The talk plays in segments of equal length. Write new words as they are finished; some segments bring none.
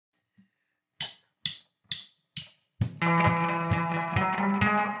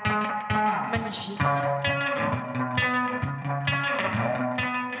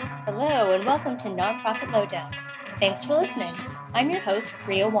Welcome to Nonprofit Lowdown. Thanks for listening. I'm your host,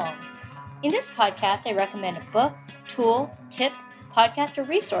 Ria Wong. In this podcast, I recommend a book, tool, tip, podcast, or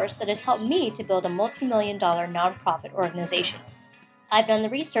resource that has helped me to build a multi-million-dollar nonprofit organization. I've done the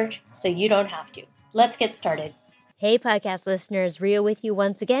research, so you don't have to. Let's get started. Hey, podcast listeners, Ria with you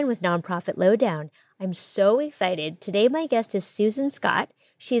once again with Nonprofit Lowdown. I'm so excited. Today, my guest is Susan Scott.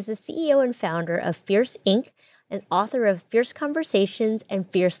 She's the CEO and founder of Fierce Inc., and author of Fierce Conversations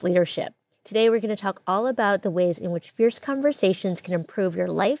and Fierce Leadership. Today, we're going to talk all about the ways in which fierce conversations can improve your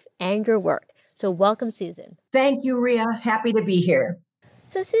life and your work. So welcome, Susan. Thank you, Ria. Happy to be here.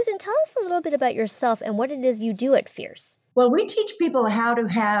 So Susan, tell us a little bit about yourself and what it is you do at Fierce. Well, we teach people how to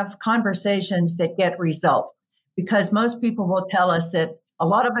have conversations that get results, because most people will tell us that a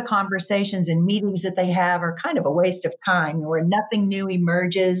lot of the conversations and meetings that they have are kind of a waste of time, where nothing new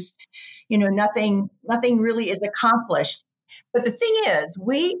emerges, nothing really is accomplished. But the thing is,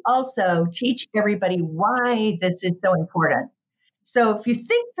 we also teach everybody why this is so important. So if you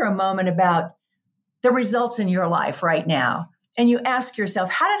think for a moment about the results in your life right now, and you ask yourself,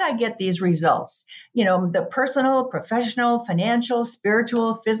 how did I get these results? The personal, professional, financial,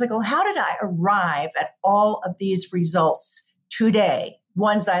 spiritual, physical, how did I arrive at all of these results today?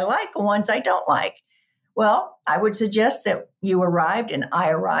 Ones I like, ones I don't like. Well, I would suggest that you arrived and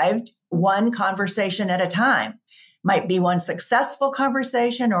I arrived one conversation at a time. Might be one successful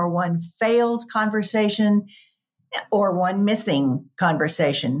conversation or one failed conversation or one missing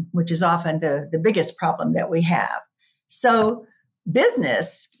conversation, which is often the biggest problem that we have. So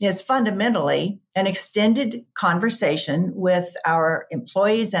business is fundamentally an extended conversation with our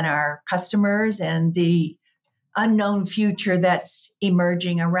employees and our customers and the unknown future that's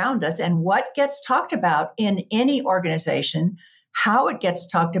emerging around us. And what gets talked about in any organization, how it gets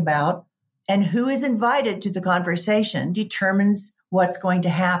talked about, and who is invited to the conversation determines what's going to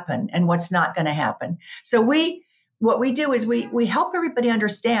happen and what's not going to happen. So what we do is we help everybody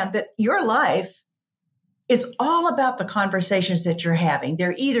understand that your life is all about the conversations that you're having.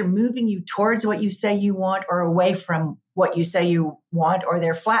 They're either moving you towards what you say you want or away from what you say you want, or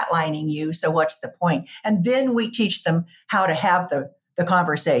they're flatlining you. So what's the point? And then we teach them how to have the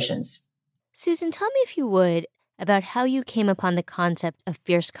conversations. Susan, tell me, if you would, about how you came upon the concept of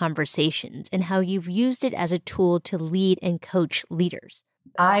fierce conversations and how you've used it as a tool to lead and coach leaders.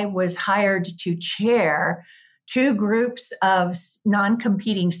 I was hired to chair two groups of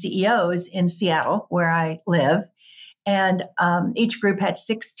non-competing CEOs in Seattle, where I live. And each group had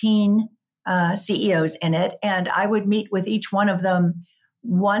 16 CEOs in it. And I would meet with each one of them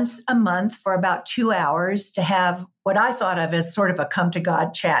once a month for about 2 hours to have what I thought of as sort of a come to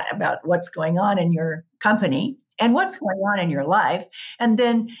God chat about what's going on in your company and what's going on in your life. And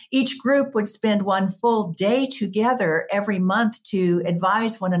then each group would spend one full day together every month to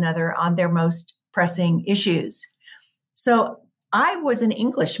advise one another on their most pressing issues. So I was an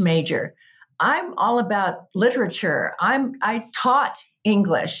English major. I'm all about literature. I taught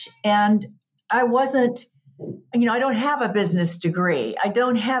English, and I wasn't, I don't have a business degree. I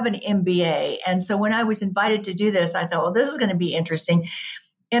don't have an MBA. And so when I was invited to do this, I thought, well, this is going to be interesting.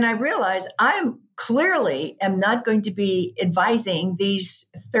 And I realized I clearly am not going to be advising these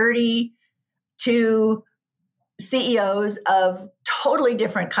 32 CEOs of totally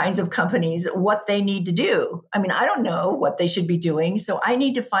different kinds of companies what they need to do. I don't know what they should be doing. So I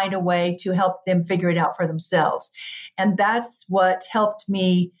need to find a way to help them figure it out for themselves. And that's what helped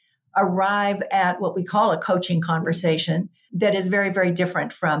me arrive at what we call a coaching conversation that is very, very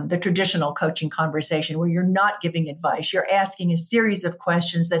different from the traditional coaching conversation, where you're not giving advice. You're asking a series of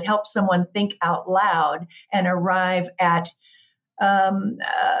questions that help someone think out loud and arrive at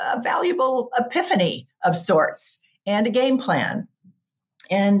a valuable epiphany of sorts and a game plan.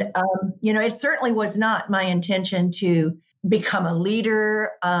 And, it certainly was not my intention to become a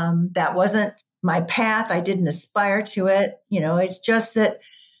leader. That wasn't my path. I didn't aspire to it. It's just that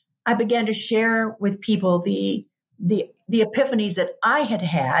I began to share with people the epiphanies that I had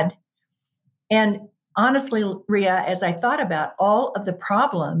had. And honestly, Ria, as I thought about all of the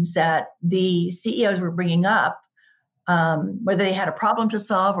problems that the CEOs were bringing up, whether they had a problem to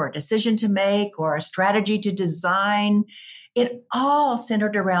solve or a decision to make or a strategy to design, it all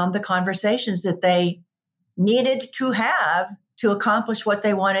centered around the conversations that they needed to have to accomplish what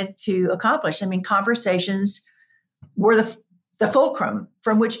they wanted to accomplish. Conversations were the fulcrum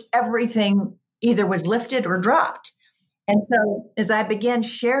from which everything either was lifted or dropped. And so as I began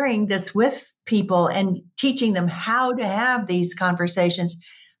sharing this with people and teaching them how to have these conversations,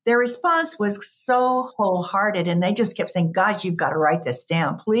 their response was so wholehearted. And they just kept saying, "God, you've got to write this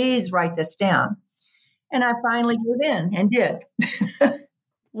down. Please write this down." And I finally gave in and did.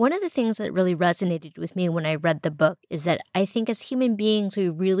 One of the things that really resonated with me when I read the book is that I think as human beings, we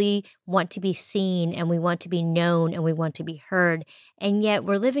really want to be seen and we want to be known and we want to be heard. And yet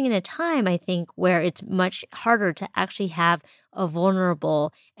we're living in a time, I think, where it's much harder to actually have a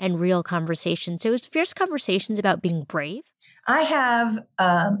vulnerable and real conversation. So is Fierce Conversations about being brave? I have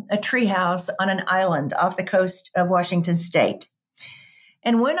a treehouse on an island off the coast of Washington State.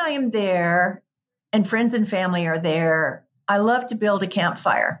 And when I am there and friends and family are there, I love to build a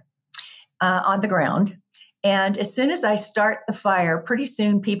campfire on the ground. And as soon as I start the fire, pretty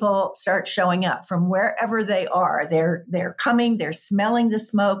soon people start showing up from wherever they are. They're coming, they're smelling the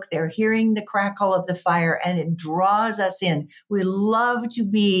smoke, they're hearing the crackle of the fire, and it draws us in. We love to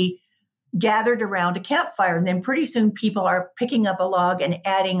be gathered around a campfire. And then pretty soon people are picking up a log and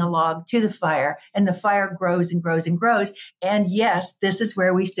adding a log to the fire, and the fire grows and grows and grows. And yes, this is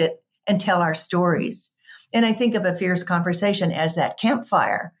where we sit and tell our stories. And I think of a fierce conversation as that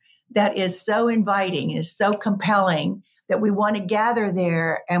campfire that is so inviting, is so compelling that we want to gather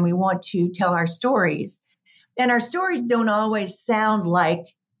there and we want to tell our stories. And our stories don't always sound like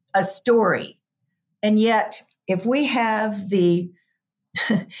a story. And yet, if we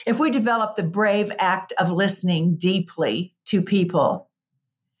develop the brave act of listening deeply to people,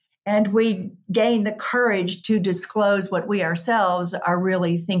 and we gain the courage to disclose what we ourselves are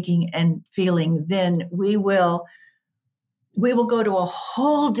really thinking and feeling, then we will go to a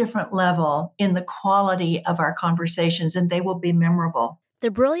whole different level in the quality of our conversations, and they will be memorable. The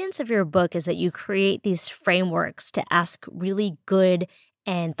brilliance of your book is that you create these frameworks to ask really good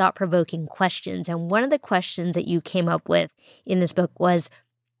and thought-provoking questions. And one of the questions that you came up with in this book was,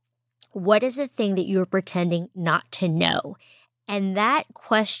 what is the thing that you're pretending not to know? And that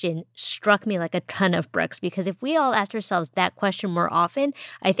question struck me like a ton of bricks, because if we all asked ourselves that question more often,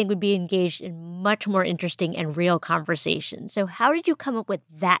 I think we'd be engaged in much more interesting and real conversations. So how did you come up with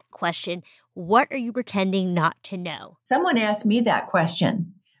that question? What are you pretending not to know? Someone asked me that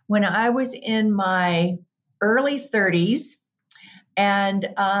question when I was in my early 30s.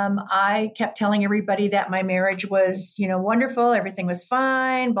 And I kept telling everybody that my marriage was, wonderful. Everything was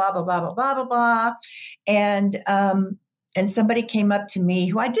fine, blah, blah, blah, blah, blah, blah, blah. And somebody came up to me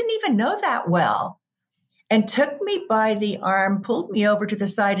who I didn't even know that well and took me by the arm, pulled me over to the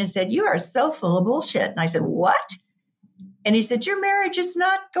side and said, "You are so full of bullshit." And I said, "What?" And he said, "Your marriage is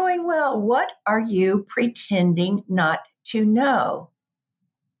not going well. What are you pretending not to know?"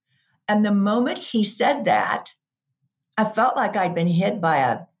 And the moment he said that, I felt like I'd been hit by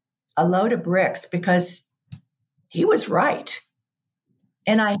a load of bricks, because he was right.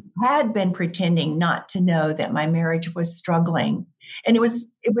 And I had been pretending not to know that my marriage was struggling. And it was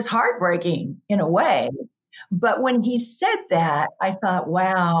heartbreaking in a way. But when he said that, I thought,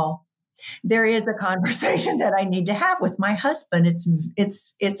 wow, there is a conversation that I need to have with my husband.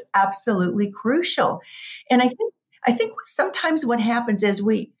 It's absolutely crucial. And I think sometimes what happens is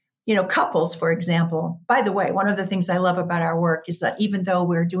couples, for example. By the way, one of the things I love about our work is that even though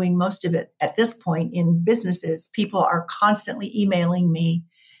we're doing most of it at this point in businesses, people are constantly emailing me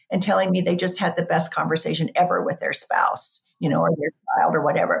and telling me they just had the best conversation ever with their spouse, or their child or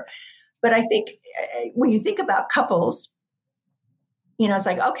whatever. But I think when you think about couples, it's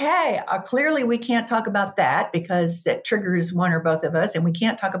like, okay, clearly we can't talk about that because that triggers one or both of us, and we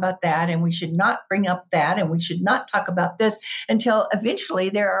can't talk about that, and we should not bring up that, and we should not talk about this, until eventually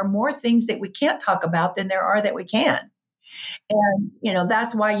there are more things that we can't talk about than there are that we can. And,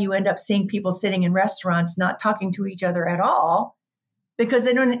 that's why you end up seeing people sitting in restaurants not talking to each other at all, because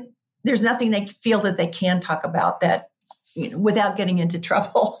there's nothing they feel that they can talk about that, without getting into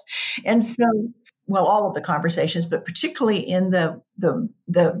trouble. And so, well, all of the conversations, but particularly in the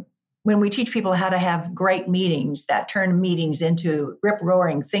when we teach people how to have great meetings that turn meetings into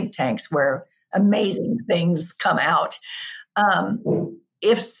rip-roaring think tanks where amazing things come out.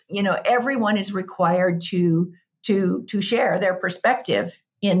 If everyone is required to share their perspective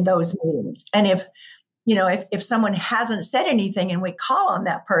in those meetings, and if someone hasn't said anything and we call on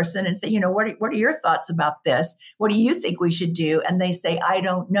that person and say, what are your thoughts about this? What do you think we should do? And they say, "I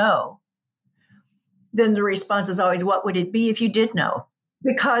don't know." Then the response is always, what would it be if you did know?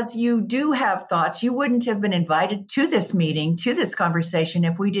 Because you do have thoughts. You wouldn't have been invited to this meeting, to this conversation,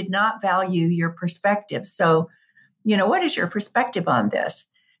 if we did not value your perspective. So, what is your perspective on this?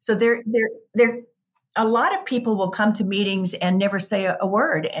 So there, a lot of people will come to meetings and never say a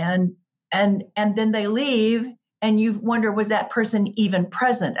word, and then they leave, and you wonder, was that person even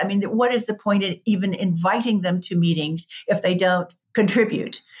present? I mean, what is the point of even inviting them to meetings if they don't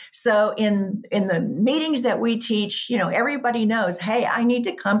contribute? So in the meetings that we teach, everybody knows, hey, I need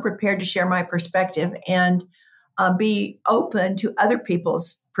to come prepared to share my perspective. And be open to other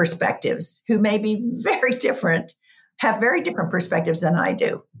people's perspectives who may be very different, have very different perspectives than I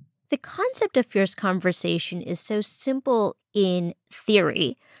do. The concept of fierce conversation is so simple in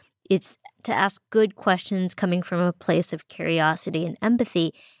theory. It's to ask good questions coming from a place of curiosity and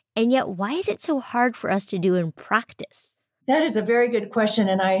empathy. And yet, why is it so hard for us to do in practice? That is a very good question.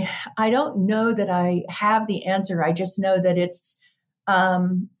 And I don't know that I have the answer. I just know that it's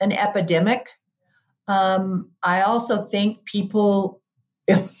an epidemic. I also think people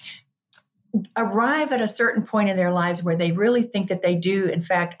arrive at a certain point in their lives where they really think that they do, in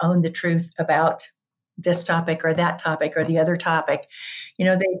fact, own the truth about this topic or that topic or the other topic.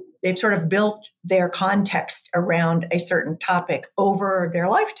 They've sort of built their context around a certain topic over their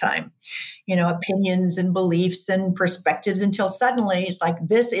lifetime, opinions and beliefs and perspectives until suddenly it's like,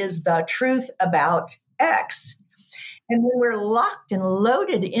 this is the truth about X. And when we're locked and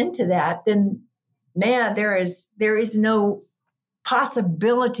loaded into that, then man, there is no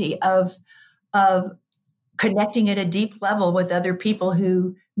possibility of connecting at a deep level with other people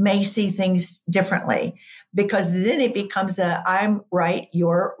who may see things differently, because then it becomes I'm right,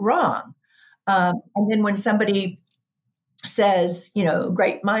 you're wrong. And then when somebody says,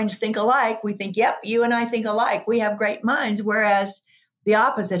 great minds think alike, we think, yep, you and I think alike. We have great minds, whereas the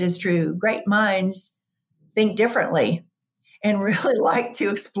opposite is true. Great minds think differently and really like to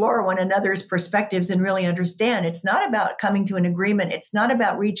explore one another's perspectives and really understand. It's not about coming to an agreement. It's not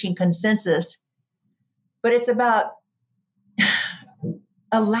about reaching consensus, but it's about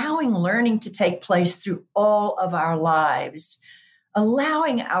allowing learning to take place through all of our lives,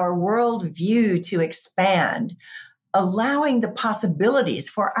 allowing our worldview to expand, allowing the possibilities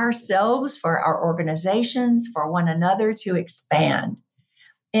for ourselves, for our organizations, for one another to expand.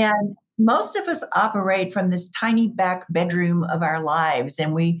 And most of us operate from this tiny back bedroom of our lives,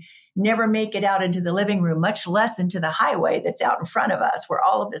 and we never make it out into the living room, much less into the highway that's out in front of us, where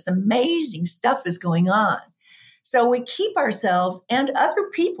all of this amazing stuff is going on. So we keep ourselves and other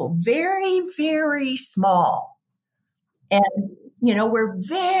people very, very small. And, we're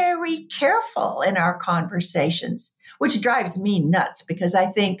very careful in our conversations, which drives me nuts, because I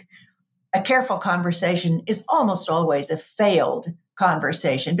think a careful conversation is almost always a failed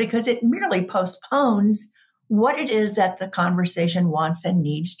conversation, because it merely postpones what it is that the conversation wants and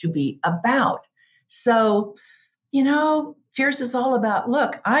needs to be about. So, Fierce is all about,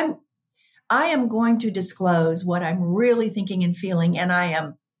 look, I am going to disclose what I'm really thinking and feeling, and I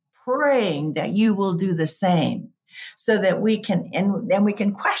am praying that you will do the same, so that we can, and then we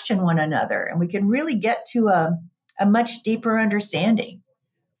can question one another, and we can really get to a much deeper understanding.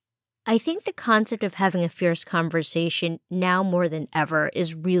 I think the concept of having a fierce conversation now more than ever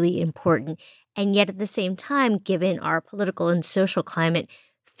is really important. And yet at the same time, given our political and social climate,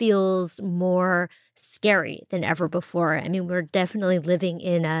 feels more scary than ever before. I mean, we're definitely living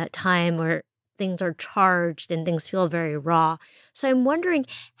in a time where things are charged and things feel very raw. So I'm wondering,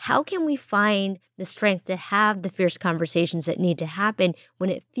 how can we find the strength to have the fierce conversations that need to happen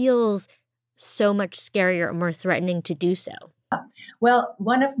when it feels so much scarier or more threatening to do so? Well,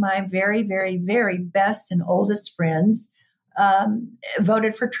 one of my very, very, very best and oldest friends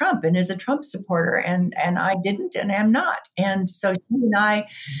voted for Trump and is a Trump supporter, and I didn't and am not. And so she and I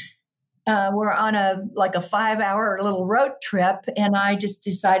were on a 5-hour little road trip, and I just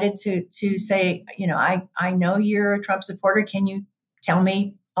decided to say, I know you're a Trump supporter. Can you tell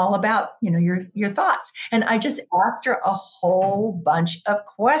me all about, your thoughts? And I just asked her a whole bunch of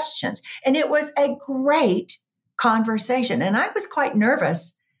questions, and it was a great conversation. And I was quite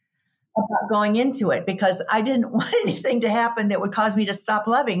nervous about going into it, because I didn't want anything to happen that would cause me to stop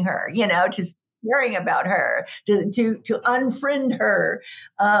loving her, to stop caring about her, to unfriend her.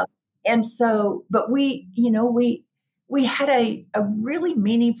 And so, but we had a really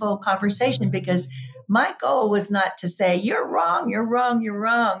meaningful conversation, because my goal was not to say, you're wrong, you're wrong, you're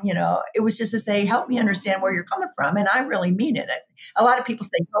wrong. It was just to say, help me understand where you're coming from. And I really mean it. A lot of people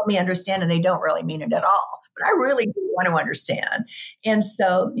say, help me understand, and they don't really mean it at all. But I really do want to understand. And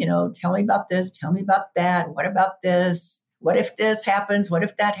so, tell me about this, tell me about that. What about this? What if this happens? What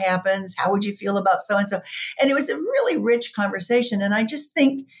if that happens? How would you feel about so-and-so? And it was a really rich conversation. And I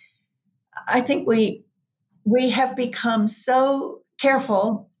think we have become so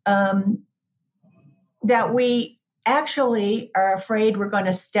careful that we actually are afraid we're going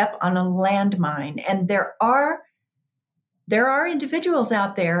to step on a landmine. And there are individuals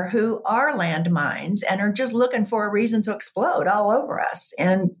out there who are landmines and are just looking for a reason to explode all over us.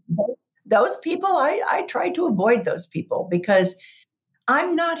 And those people, I try to avoid those people, because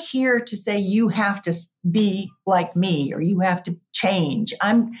I'm not here to say you have to be like me or you have to change.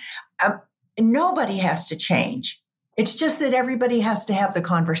 nobody has to change. It's just that everybody has to have the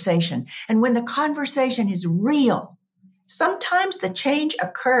conversation. And when the conversation is real, sometimes the change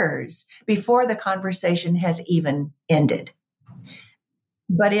occurs before the conversation has even ended.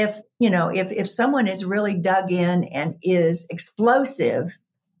 But if someone is really dug in and is explosive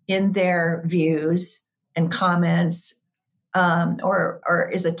in their views and comments, or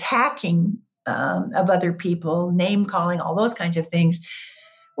is attacking of other people, name calling, all those kinds of things,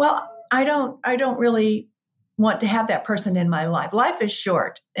 well, I don't really want to have that person in my life. Life is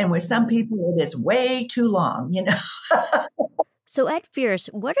short, and with some people, it is way too long. So at Fierce,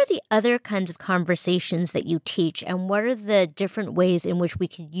 what are the other kinds of conversations that you teach, and what are the different ways in which we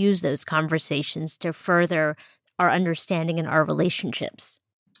can use those conversations to further our understanding and our relationships?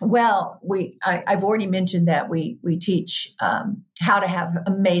 Well, I've already mentioned that we teach how to have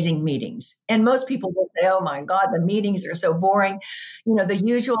amazing meetings. And most people will say, oh my God, the meetings are so boring. The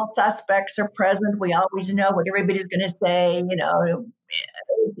usual suspects are present. We always know what everybody's going to say,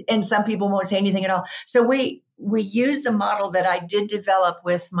 and some people won't say anything at all. So we use the model that I did develop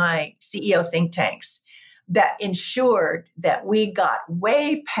with my CEO think tanks that ensured that we got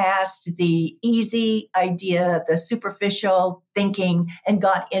way past the easy idea, the superficial thinking, and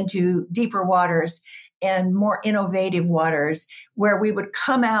got into deeper waters and more innovative waters where we would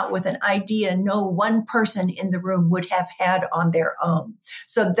come out with an idea no one person in the room would have had on their own.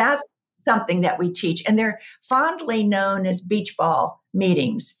 So that's something that we teach. And they're fondly known as beach ball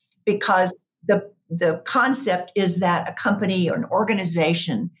meetings because the concept is that a company or an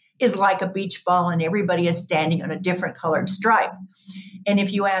organization is like a beach ball and everybody is standing on a different colored stripe. And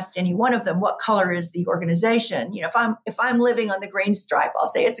if you asked any one of them, what color is the organization? If I'm living on the green stripe, I'll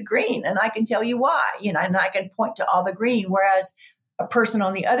say it's green and I can tell you why, and I can point to all the green. Whereas a person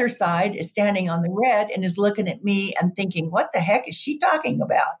on the other side is standing on the red and is looking at me and thinking, what the heck is she talking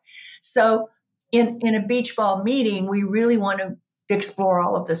about? So in a beach ball meeting, we really want to explore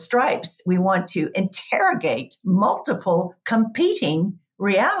all of the stripes. We want to interrogate multiple competing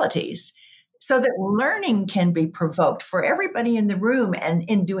realities so that learning can be provoked for everybody in the room. And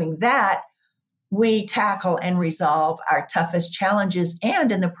in doing that, we tackle and resolve our toughest challenges.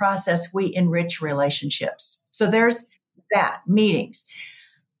 And in the process, we enrich relationships. So there's that, meetings.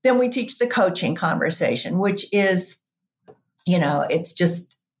 Then we teach the coaching conversation, which is, it's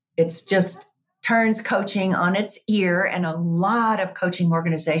just turns coaching on its ear. And a lot of coaching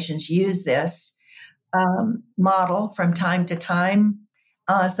organizations use this model from time to time.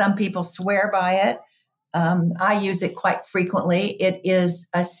 Some people swear by it. I use it quite frequently. It is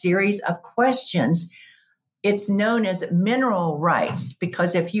a series of questions. It's known as mineral rights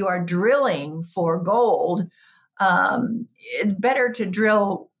because if you are drilling for gold, it's better to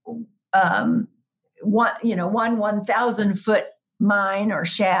drill one 1,000-foot mine or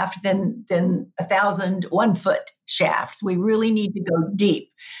shaft than 1,000 1-foot shafts. We really need to go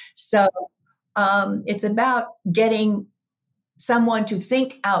deep. So it's about getting someone to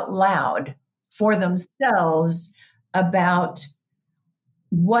think out loud for themselves about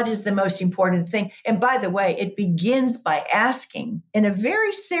what is the most important thing. And by the way, it begins by asking in a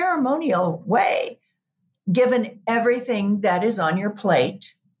very ceremonial way, given everything that is on your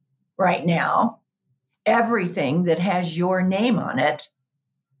plate right now, everything that has your name on it,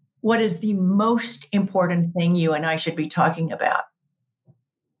 what is the most important thing you and I should be talking about?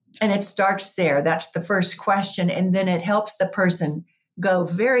 And it starts there. That's the first question. And then it helps the person go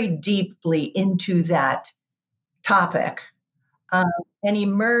very deeply into that topic and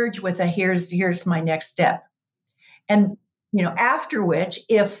emerge with here's my next step. And, after which,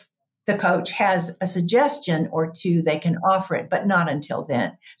 if the coach has a suggestion or two, they can offer it, but not until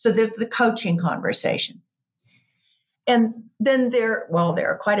then. So there's the coaching conversation. And then there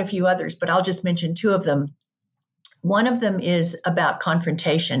are quite a few others, but I'll just mention two of them. One of them is about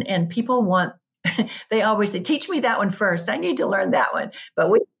confrontation, and people they always say, teach me that one first. I need to learn that one. But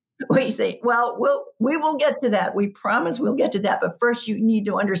we say, we will get to that. We promise we'll get to that. But first you need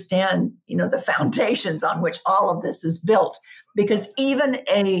to understand, the foundations on which all of this is built, because even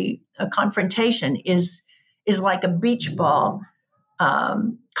a confrontation is like a beach ball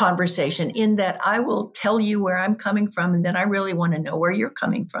conversation in that I will tell you where I'm coming from, and then I really want to know where you're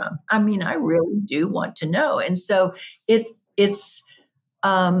coming from. I mean, I really do want to know. And so it's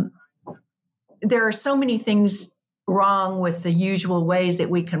there are so many things wrong with the usual ways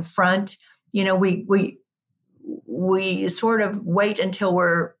that we confront. We sort of wait until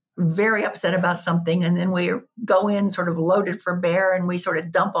we're very upset about something, and then we go in sort of loaded for bear, and we sort of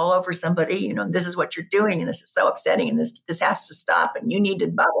dump all over somebody. This is what you're doing, and this is so upsetting, and this has to stop, and you need to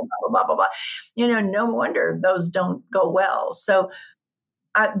blah blah blah blah blah blah. No wonder those don't go well. So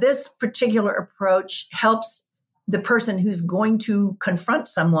this particular approach helps the person who's going to confront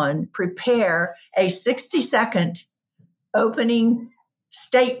someone prepare a 60-second opening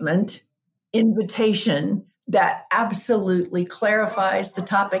statement, invitation that absolutely clarifies the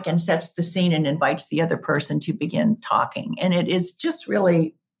topic and sets the scene and invites the other person to begin talking. And it is just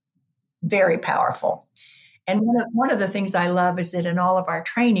really very powerful. And one of the things I love is that in all of our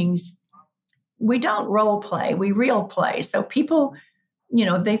trainings, we don't role play, we real play. So people,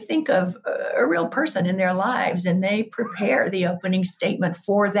 they think of a real person in their lives and they prepare the opening statement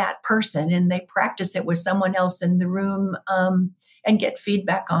for that person and they practice it with someone else in the room and get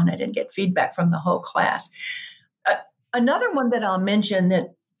feedback on it and get feedback from the whole class. Another one that I'll mention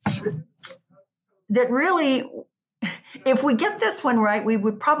that really, if we get this one right, we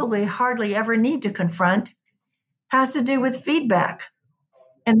would probably hardly ever need to confront, has to do with feedback.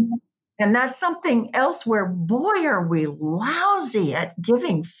 And that's something else where, boy, are we lousy at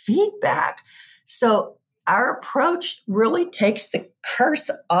giving feedback. So our approach really takes the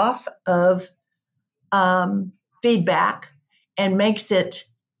curse off of feedback and makes it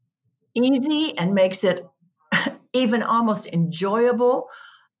easy and makes it even almost enjoyable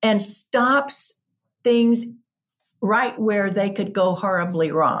and stops things right where they could go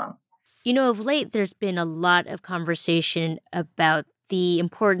horribly wrong. Of late, there's been a lot of conversation about the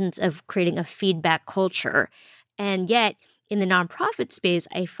importance of creating a feedback culture. And yet, in the nonprofit space,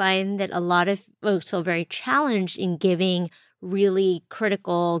 I find that a lot of folks feel very challenged in giving really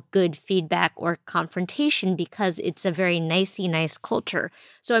critical, good feedback or confrontation because it's a very nicey nice culture.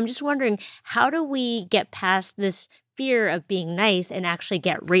 So I'm just wondering, how do we get past this fear of being nice and actually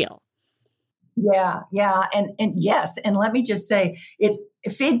get real? Yeah. And yes. And let me just say,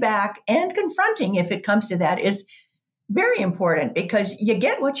 feedback and confronting, if it comes to that, is very important because you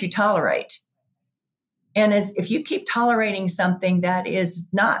get what you tolerate. And if you keep tolerating something that is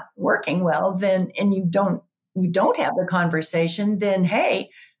not working well, then, and you don't have the conversation, then, hey,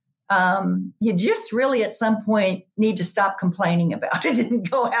 you just really at some point need to stop complaining about it and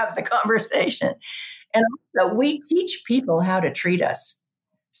go have the conversation. And also, we teach people how to treat us.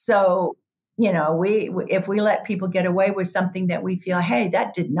 So, if we let people get away with something that we feel, hey,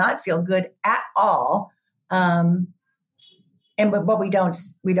 that did not feel good at all, but we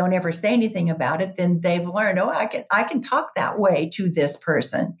don't ever say anything about it, then they've learned, I can talk that way to this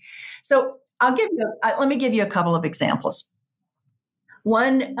person. So let me give you a couple of examples.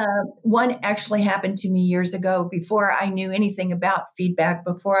 One actually happened to me years ago before I knew anything about feedback,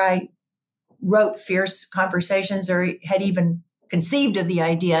 before I wrote Fierce Conversations or had even conceived of the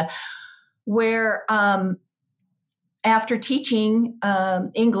idea, where after teaching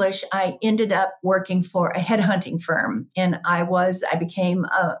English, I ended up working for a headhunting firm, and I became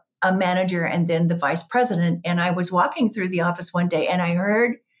a manager and then the vice president. And I was walking through the office one day, and I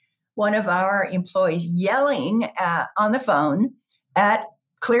heard one of our employees yelling on the phone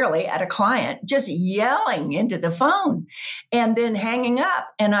clearly at a client, just yelling into the phone, and then hanging up.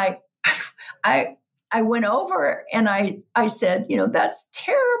 And I went over and I said, that's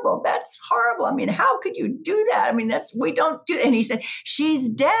terrible. That's horrible. I mean, how could you do that? I mean, we don't do that. And he said, she's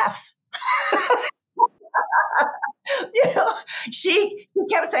deaf. He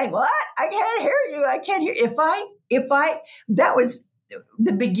kept saying, what? I can't hear you. I can't hear. That was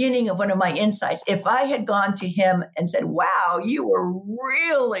the beginning of one of my insights. If I had gone to him and said, wow, you were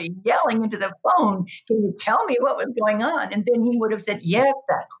really yelling into the phone, can you tell me what was going on? And then he would have said, yes,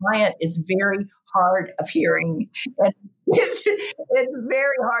 that client is very hard of hearing. And it's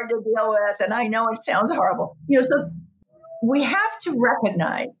very hard to deal with. And I know it sounds horrible. So we have to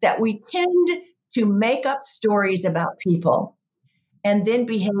recognize that we tend to make up stories about people and then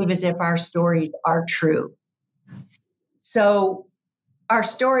behave as if our stories are true. So our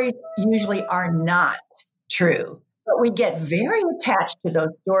stories usually are not true, but we get very attached to those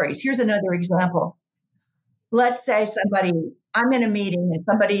stories. Here's another example. Let's say I'm in a meeting and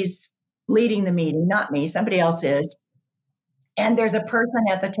somebody's leading the meeting, not me, somebody else is. And there's a person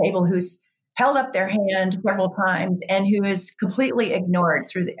at the table who's held up their hand several times and who is completely ignored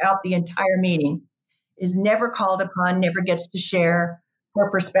throughout the entire meeting, is never called upon, never gets to share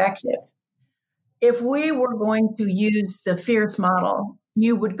her perspective. If we were going to use the Fierce model,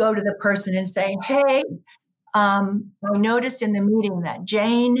 you would go to the person and say, hey, I noticed in the meeting that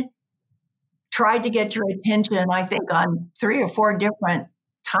Jane tried to get your attention, I think, on 3 or 4 different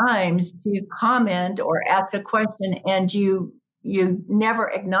times to comment or ask a question, and you never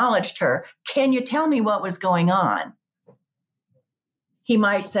acknowledged her. Can you tell me what was going on? He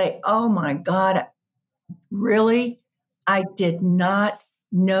might say, oh my God, really? I did not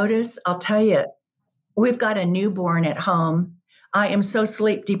notice. I'll tell you, we've got a newborn at home. I am so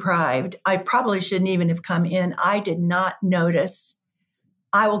sleep deprived. I probably shouldn't even have come in. I did not notice.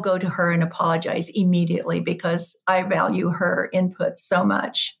 I will go to her and apologize immediately because I value her input so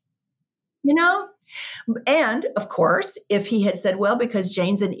much, you know? And of course, if he had said, well, because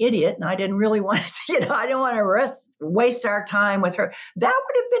Jane's an idiot and I didn't really want to, I didn't want to waste our time with her, that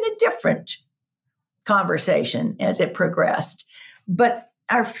would have been a different conversation as it progressed. But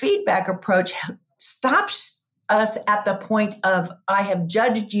our feedback approach stops us at the point of, I have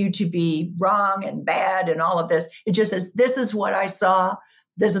judged you to be wrong and bad and all of this. It just says, this is what I saw.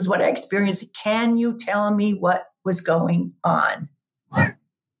 This is what I experienced. Can you tell me what was going on?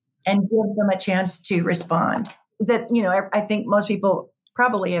 And give them a chance to respond. That, I think most people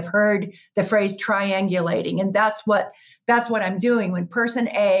probably have heard the phrase triangulating. And that's what I'm doing when person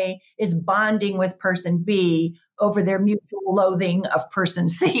A is bonding with person B over their mutual loathing of person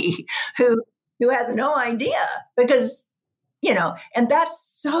C, who has no idea because, and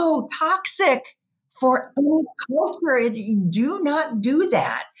that's so toxic for any culture. Do not do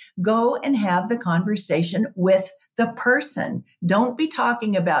that. Go and have the conversation with the person. Don't be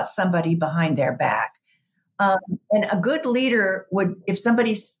talking about somebody behind their back. And a good leader would, if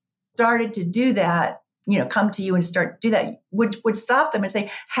somebody started to do that, come to you and start do that, would stop them and say,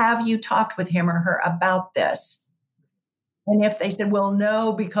 have you talked with him or her about this? And if they said, well,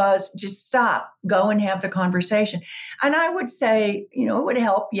 no, because just stop, go and have the conversation. And I would say, it would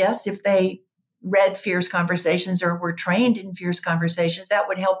help, yes, if they read Fierce Conversations or were trained in Fierce Conversations, that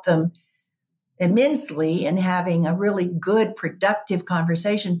would help them immensely in having a really good, productive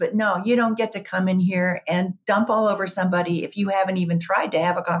conversation. But no, you don't get to come in here and dump all over somebody if you haven't even tried to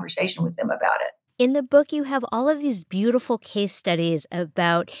have a conversation with them about it. In the book, you have all of these beautiful case studies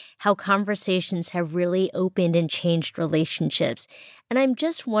about how conversations have really opened and changed relationships. And I'm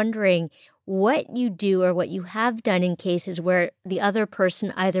just wondering what you do or what you have done in cases where the other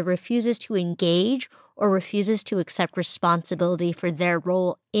person either refuses to engage or refuses to accept responsibility for their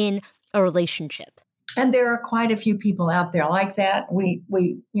role in a relationship. And there are quite a few people out there like that. We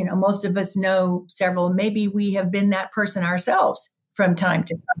most of us know several. Maybe we have been that person ourselves from time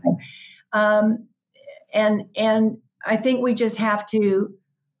to time. And I think we just have to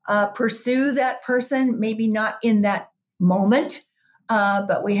pursue that person, maybe not in that moment,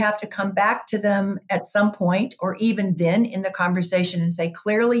 but we have to come back to them at some point or even then in the conversation and say,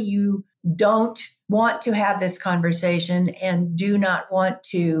 clearly you don't want to have this conversation and do not want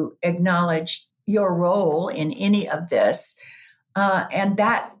to acknowledge your role in any of this. And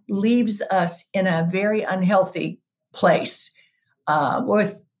that leaves us in a very unhealthy place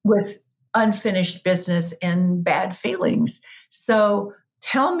with unfinished business and bad feelings. So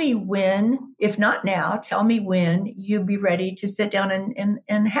tell me when, if not now, tell me when you'd be ready to sit down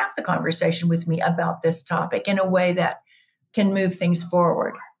and have the conversation with me about this topic in a way that can move things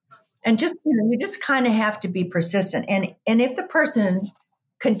forward. And just, you just kind of have to be persistent. And if the person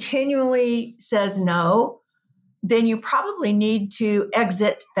continually says no, then you probably need to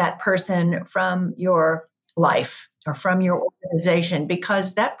exit that person from your life or from your organization,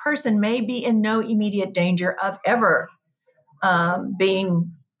 because that person may be in no immediate danger of ever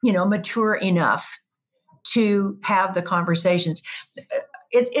being, mature enough to have the conversations.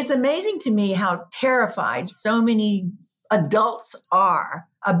 It's amazing to me how terrified so many adults are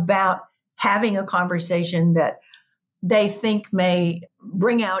about having a conversation that they think may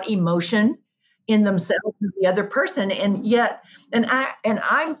bring out emotion in themselves and the other person. And yet,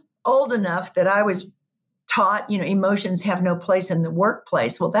 I'm old enough that I was taught, emotions have no place in the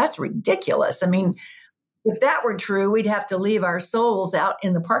workplace. Well, that's ridiculous. I mean, if that were true, we'd have to leave our souls out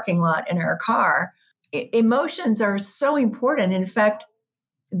in the parking lot in our car. Emotions are so important. In fact,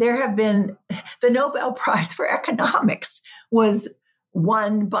 there have been the Nobel Prize for Economics was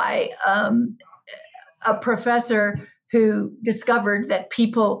won by a professor who discovered that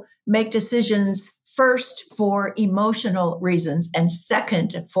people make decisions first for emotional reasons and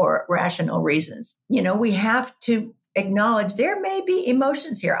second for rational reasons. We have to acknowledge there may be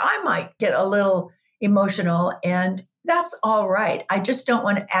emotions here. I might get a little emotional, and that's all right. I just don't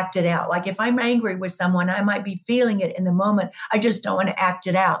want to act it out. Like if I'm angry with someone, I might be feeling it in the moment. I just don't want to act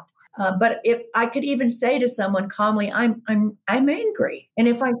it out. But if I could even say to someone calmly, I'm angry. And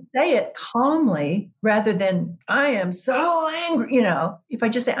if I say it calmly rather than I am so angry, if I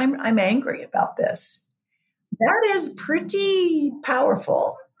just say I'm angry about this, that is pretty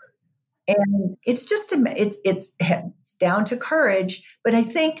powerful. And it's just it's down to courage. But I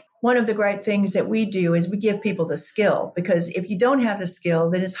think one of the great things that we do is we give people the skill, because if you don't have the skill,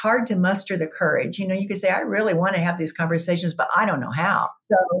 then it's hard to muster the courage. You can say, I really want to have these conversations, but I don't know how.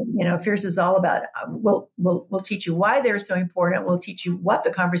 So, Fierce is all about, we'll teach you why they're so important. We'll teach you what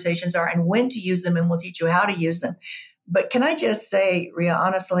the conversations are and when to use them, and we'll teach you how to use them. But can I just say, Rhea,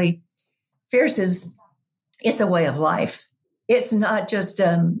 honestly, Fierce it's a way of life. It's not just,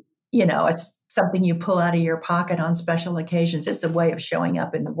 it's something you pull out of your pocket on special occasions. It's a way of showing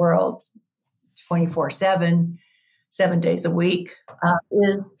up in the world 24/7, 7 days a week.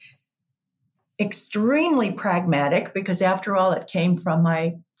 Is extremely pragmatic, because after all, it came from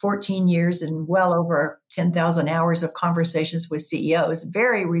my 14 years and well over 10,000 hours of conversations with CEOs,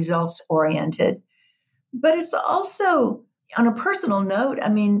 very results oriented. But it's also, on a personal note,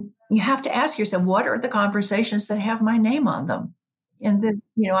 you have to ask yourself, what are the conversations that have my name on them? And that,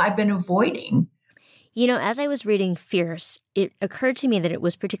 I've been avoiding. As I was reading Fierce, it occurred to me that it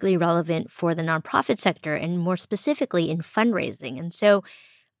was particularly relevant for the nonprofit sector, and more specifically in fundraising. And so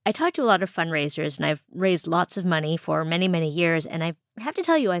I talked to a lot of fundraisers, and I've raised lots of money for many, many years. And I have to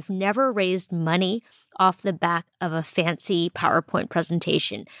tell you, I've never raised money off the back of a fancy PowerPoint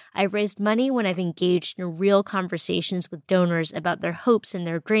presentation. I've raised money when I've engaged in real conversations with donors about their hopes and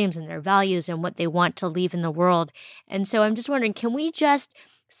their dreams and their values and what they want to leave in the world. And so I'm just wondering, can we just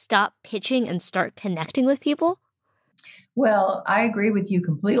stop pitching and start connecting with people? Well, I agree with you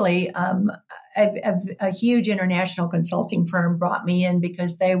completely. A huge international consulting firm brought me in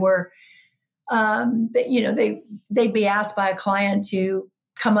because they were, they'd be asked by a client to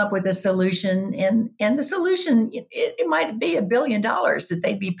come up with a solution, and the solution, it might be $1 billion that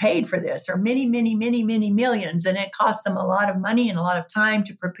they'd be paid for this, or many, many, many, many millions, and it cost them a lot of money and a lot of time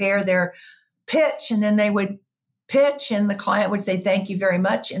to prepare their pitch, and then they would pitch, and the client would say, thank you very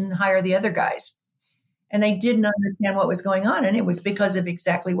much, and hire the other guys. And they didn't understand what was going on. And it was because of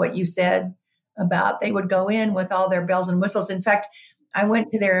exactly what you said about they would go in with all their bells and whistles. In fact, I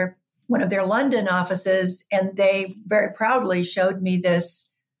went to one of their London offices, and they very proudly showed me this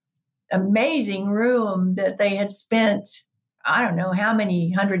amazing room that they had spent, I don't know how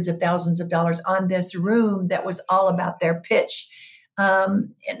many hundreds of thousands of dollars on this room that was all about their pitch.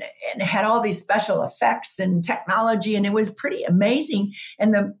 And had all these special effects and technology, and it was pretty amazing.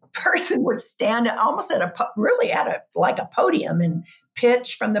 And the person would stand almost at a podium and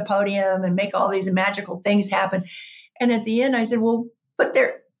pitch from the podium and make all these magical things happen. And at the end, I said, well, but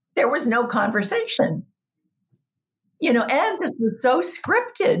there was no conversation, and this was so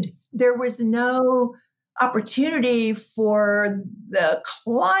scripted. There was no opportunity for the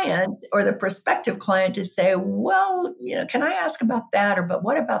client or the prospective client to say, well, can I ask about that? Or, but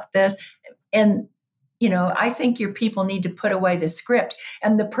what about this? And, I think your people need to put away the script.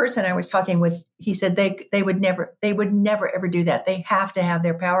 And the person I was talking with, he said they would never ever do that. They have to have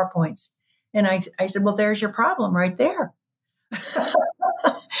their PowerPoints. And I said, well, there's your problem right there.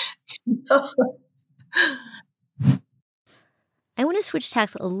 I want to switch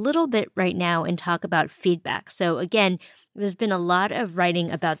tacks a little bit right now and talk about feedback. So again, there's been a lot of writing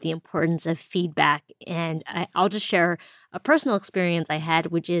about the importance of feedback, and I'll just share a personal experience I had,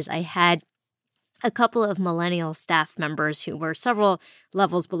 which is I had a couple of millennial staff members who were several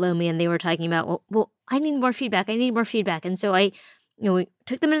levels below me, and they were talking about, well, I need more feedback. And so we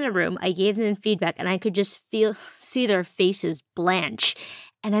took them in a room, I gave them feedback, and I could just see their faces blanch.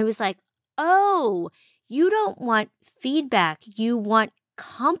 And I was like, oh, you don't want feedback, you want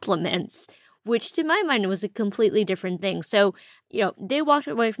compliments, which to my mind was a completely different thing. So, they walked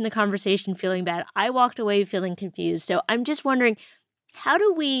away from the conversation feeling bad. I walked away feeling confused. So I'm just wondering, how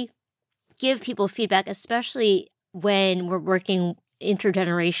do we give people feedback, especially when we're working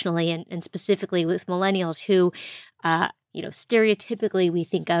intergenerationally and specifically with millennials who, stereotypically we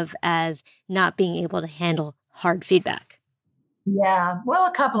think of as not being able to handle hard feedback? Yeah, well,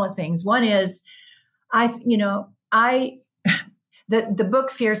 a couple of things. One is, the book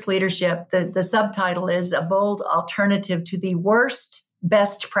Fierce Leadership, the subtitle is A Bold Alternative to the Worst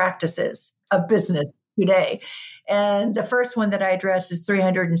Best Practices of Business Today. And the first one that I address is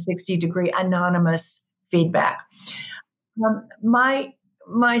 360-degree anonymous feedback.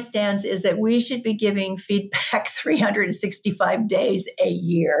 My stance is that we should be giving feedback 365 days a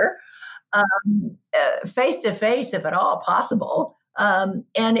year, face-to-face if at all possible. And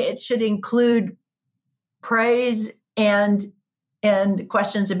it should include praise and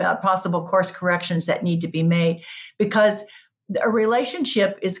questions about possible course corrections that need to be made, because a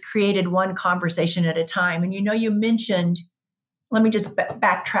relationship is created one conversation at a time. And you mentioned, let me just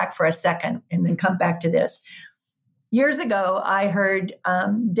backtrack for a second and then come back to this. Years ago, I heard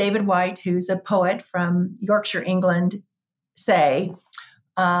David Whyte, who's a poet from Yorkshire, England, say,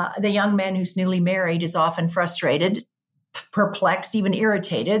 The young man who's newly married is often frustrated, perplexed, even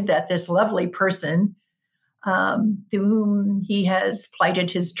irritated that this lovely person to whom he has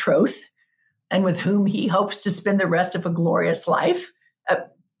plighted his troth and with whom he hopes to spend the rest of a glorious life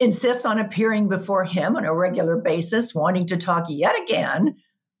insists on appearing before him on a regular basis, wanting to talk yet again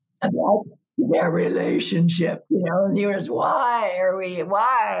about their relationship, and he was, why?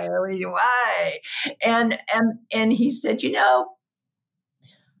 And he said,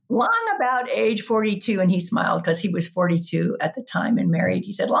 long about age 42, and he smiled because he was 42 at the time and married.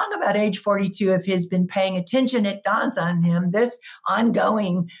 He said, long about age 42, if he's been paying attention, it dawns on him this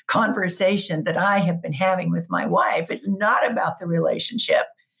ongoing conversation that I have been having with my wife is not about the relationship.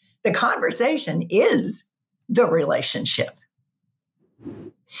 The conversation is the relationship.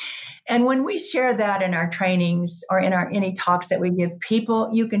 And when we share that in our trainings or in any talks that we give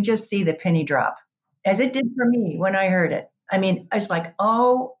people, you can just see the penny drop, as it did for me when I heard it. I mean, it's like,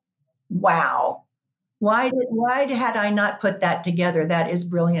 oh, wow. Why had I not put that together? That is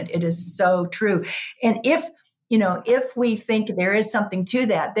brilliant. It is so true. And if we think there is something to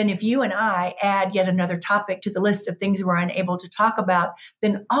that, then if you and I add yet another topic to the list of things we're unable to talk about,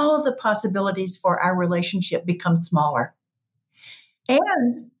 then all of the possibilities for our relationship become smaller.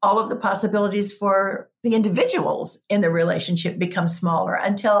 And all of the possibilities for the individuals in the relationship become smaller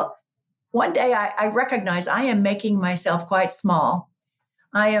until one day I recognize I am making myself quite small.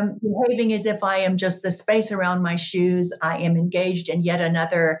 I am behaving as if I am just the space around my shoes. I am engaged in yet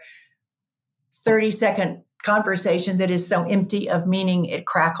another 30-second conversation that is so empty of meaning it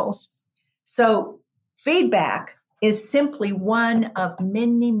crackles. So feedback is simply one of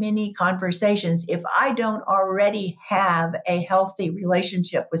many, many conversations. If I don't already have a healthy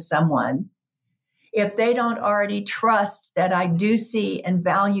relationship with someone, if they don't already trust that I do see and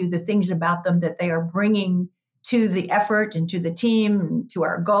value the things about them that they are bringing to the effort and to the team and to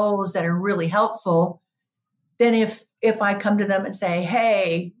our goals that are really helpful, then if I come to them and say,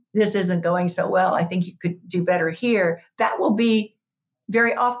 hey, this isn't going so well, I think you could do better here, that will be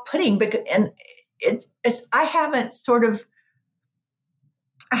very off-putting because, and I haven't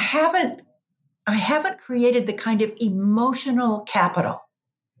created the kind of emotional capital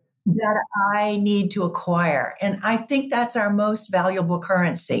that I need to acquire. And I think that's our most valuable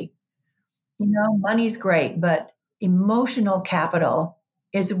currency. Money's great, but emotional capital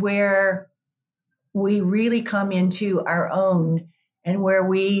is where we really come into our own and where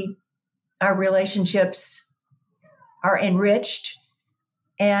our relationships are enriched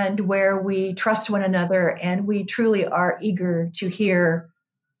and where we trust one another and we truly are eager to hear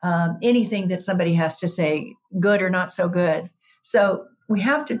anything that somebody has to say, good or not so good. So we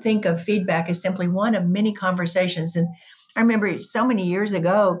have to think of feedback as simply one of many conversations. And I remember so many years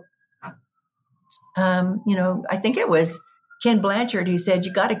ago, I think it was Ken Blanchard who said,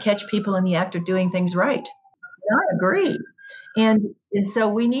 you got to catch people in the act of doing things right. And I agree. And so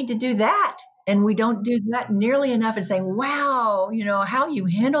we need to do that. And we don't do that nearly enough and saying, wow, how you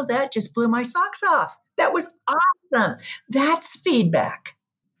handled that just blew my socks off. That was awesome. That's feedback.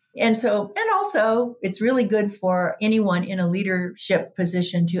 And also it's really good for anyone in a leadership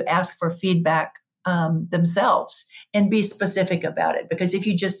position to ask for feedback themselves and be specific about it. Because if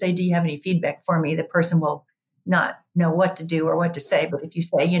you just say, do you have any feedback for me? The person will not know what to do or what to say. But if you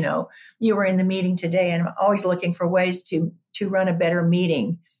say, you were in the meeting today and I'm always looking for ways to run a better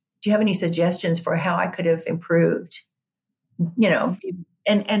meeting. Do you have any suggestions for how I could have improved? And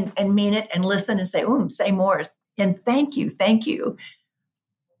mean it and listen and say, say more. And thank you.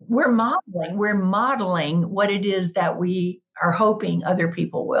 We're modeling what it is that we are hoping other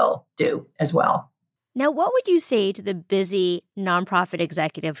people will do as well. Now, what would you say to the busy nonprofit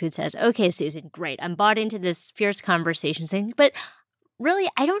executive who says, okay, Susan, great, I'm bought into this fierce conversation thing, but really,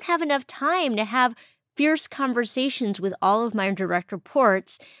 I don't have enough time to have fierce conversations with all of my direct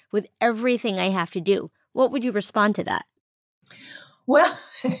reports with everything I have to do. What would you respond to that? Well,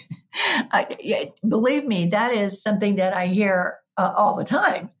 believe me, that is something that I hear all the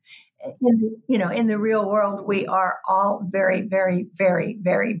time. In the real world, we are all very, very, very,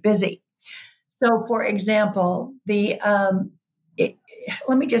 very busy. So, for example, let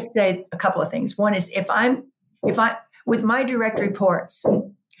me just say a couple of things. One is if I with my direct reports,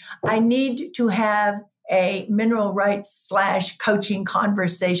 I need to have a mineral rights / coaching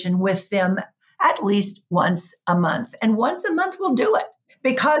conversation with them at least once a month. And once a month we'll do it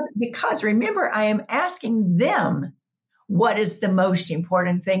because remember, I am asking them, what is the most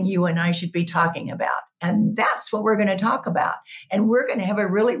important thing you and I should be talking about? And that's what we're going to talk about. And we're going to have a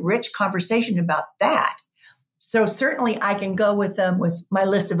really rich conversation about that. So certainly I can go with them with my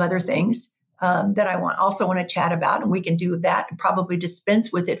list of other things that I also want to chat about, and we can do that and probably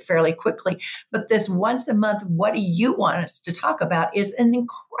dispense with it fairly quickly. But this once a month, what do you want us to talk about, is an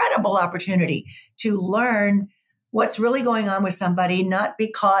incredible opportunity to learn what's really going on with somebody, not be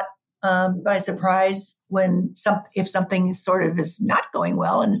caught by surprise if something sort of is not going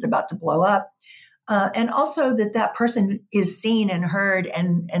well and is about to blow up. And also that person is seen and heard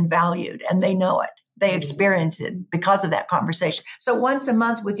and valued, and they know it. They experience it because of that conversation. So once a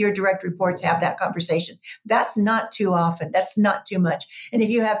month with your direct reports, have that conversation. That's not too often. That's not too much. And if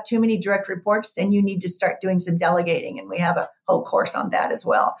you have too many direct reports, then you need to start doing some delegating. And we have a whole course on that as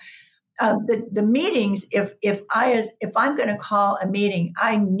well. The meetings, if I'm going to call a meeting,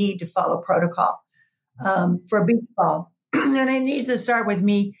 I need to follow protocol for beach ball. And it needs to start with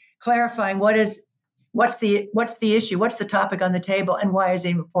me clarifying what's the issue, what's the topic on the table, and why is it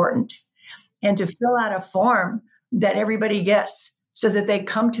important, and to fill out a form that everybody gets so that they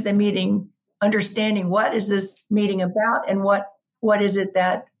come to the meeting understanding what is this meeting about and what is it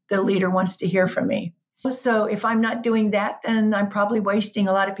that the leader wants to hear from me. So if I'm not doing that, then I'm probably wasting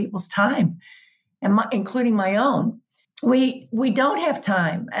a lot of people's time, and including my own. We don't have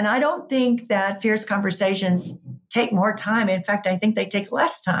time. And I don't think that fierce conversations take more time. In fact, I think they take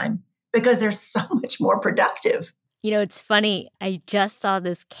less time because they're so much more productive. You know, it's funny. I just saw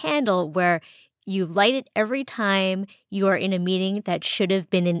this candle where you light it every time you are in a meeting that should have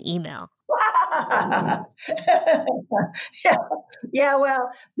been an email. Yeah.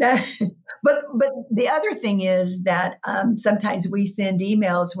 Well, but the other thing is that sometimes we send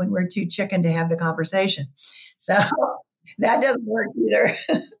emails when we're too chicken to have the conversation. So that doesn't work either.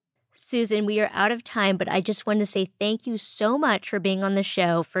 Susan, we are out of time, but I just want to say thank you so much for being on the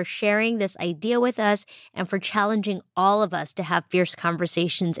show, for sharing this idea with us, and for challenging all of us to have fierce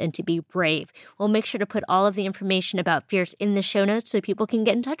conversations and to be brave. We'll make sure to put all of the information about Fierce in the show notes so people can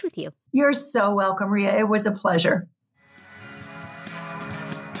get in touch with you. You're so welcome, Ria. It was a pleasure.